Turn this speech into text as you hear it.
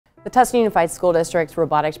The Tustin Unified School District's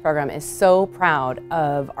robotics program is so proud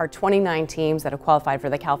of our 29 teams that have qualified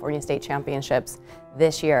for the California State Championships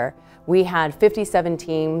this year. We had 57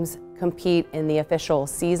 teams compete in the official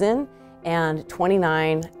season, and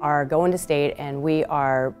 29 are going to state, and we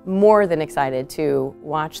are more than excited to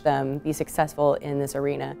watch them be successful in this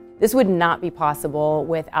arena. This would not be possible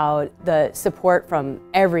without the support from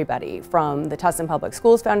everybody, from the Tustin Public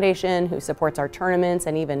Schools Foundation, who supports our tournaments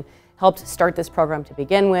and even helped start this program to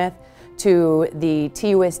begin with, to the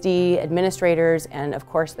TUSD administrators, and of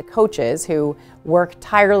course the coaches who work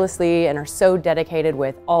tirelessly and are so dedicated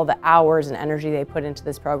with all the hours and energy they put into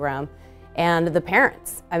this program. And the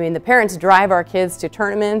parents. I mean, the parents drive our kids to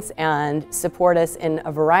tournaments and support us in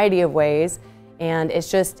a variety of ways. And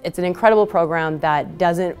it's an incredible program that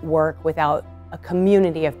doesn't work without a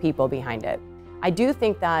community of people behind it. I do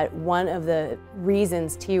think that one of the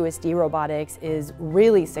reasons TUSD Robotics is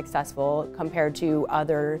really successful compared to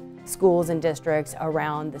other schools and districts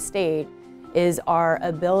around the state is our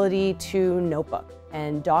ability to notebook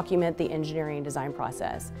and document the engineering and design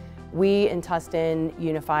process. We in Tustin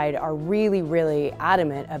Unified are really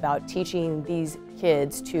adamant about teaching these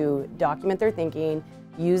kids to document their thinking,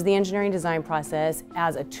 use the engineering design process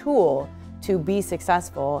as a tool to be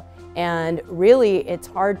successful. And really, it's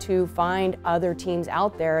hard to find other teams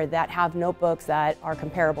out there that have notebooks that are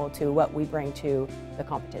comparable to what we bring to the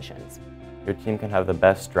competitions. Your team can have the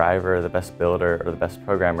best driver, the best builder, or the best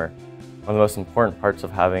programmer. One of the most important parts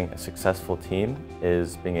of having a successful team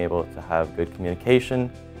is being able to have good communication,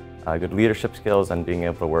 good leadership skills, and being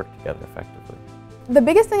able to work together effectively. The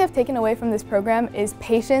biggest thing I've taken away from this program is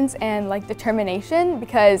patience and determination,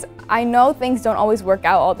 because I know things don't always work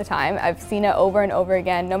out all the time. I've seen it over and over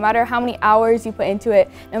again. No matter how many hours you put into it,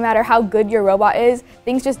 no matter how good your robot is,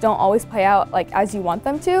 things just don't always play out as you want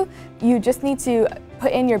them to. You just need to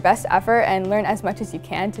put in your best effort and learn as much as you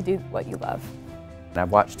can to do what you love. I've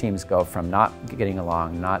watched teams go from not getting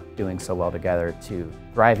along, not doing so well together, to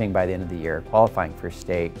thriving by the end of the year, qualifying for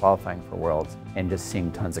state, qualifying for worlds, and just seeing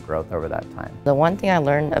tons of growth over that time. The one thing I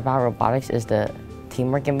learned about robotics is the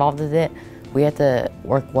teamwork involved with it. We have to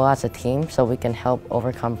work well as a team so we can help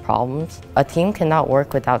overcome problems. A team cannot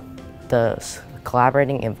work without the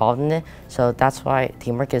collaborating involved in it, so that's why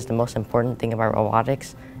teamwork is the most important thing about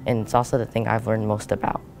robotics, and it's also the thing I've learned most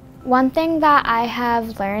about. One thing that I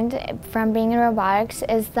have learned from being in robotics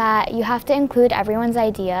is that you have to include everyone's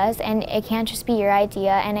ideas, and it can't just be your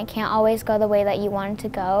idea, and it can't always go the way that you want it to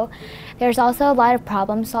go. There's also a lot of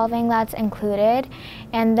problem solving that's included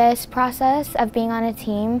in this process of being on a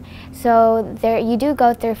team. So you do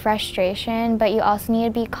go through frustration, but you also need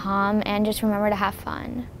to be calm and just remember to have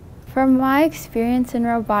fun. From my experience in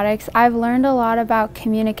robotics, I've learned a lot about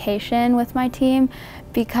communication with my team,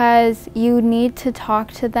 because you need to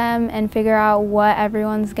talk to them and figure out what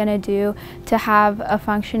everyone's going to do to have a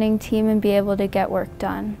functioning team and be able to get work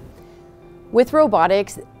done. With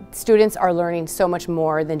robotics, students are learning so much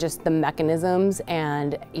more than just the mechanisms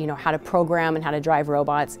and how to program and how to drive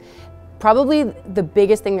robots. Probably the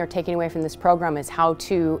biggest thing they're taking away from this program is how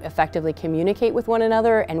to effectively communicate with one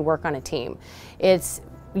another and work on a team. It's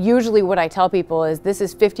usually what I tell people is this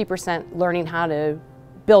is 50% learning how to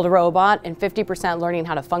build a robot and 50% learning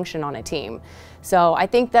how to function on a team. So I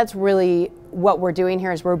think that's really what we're doing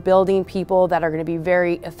here, is we're building people that are going to be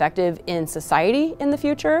very effective in society in the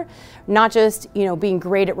future. Not just being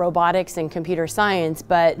great at robotics and computer science,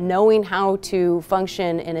 but knowing how to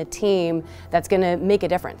function in a team that's going to make a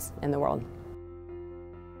difference in the world.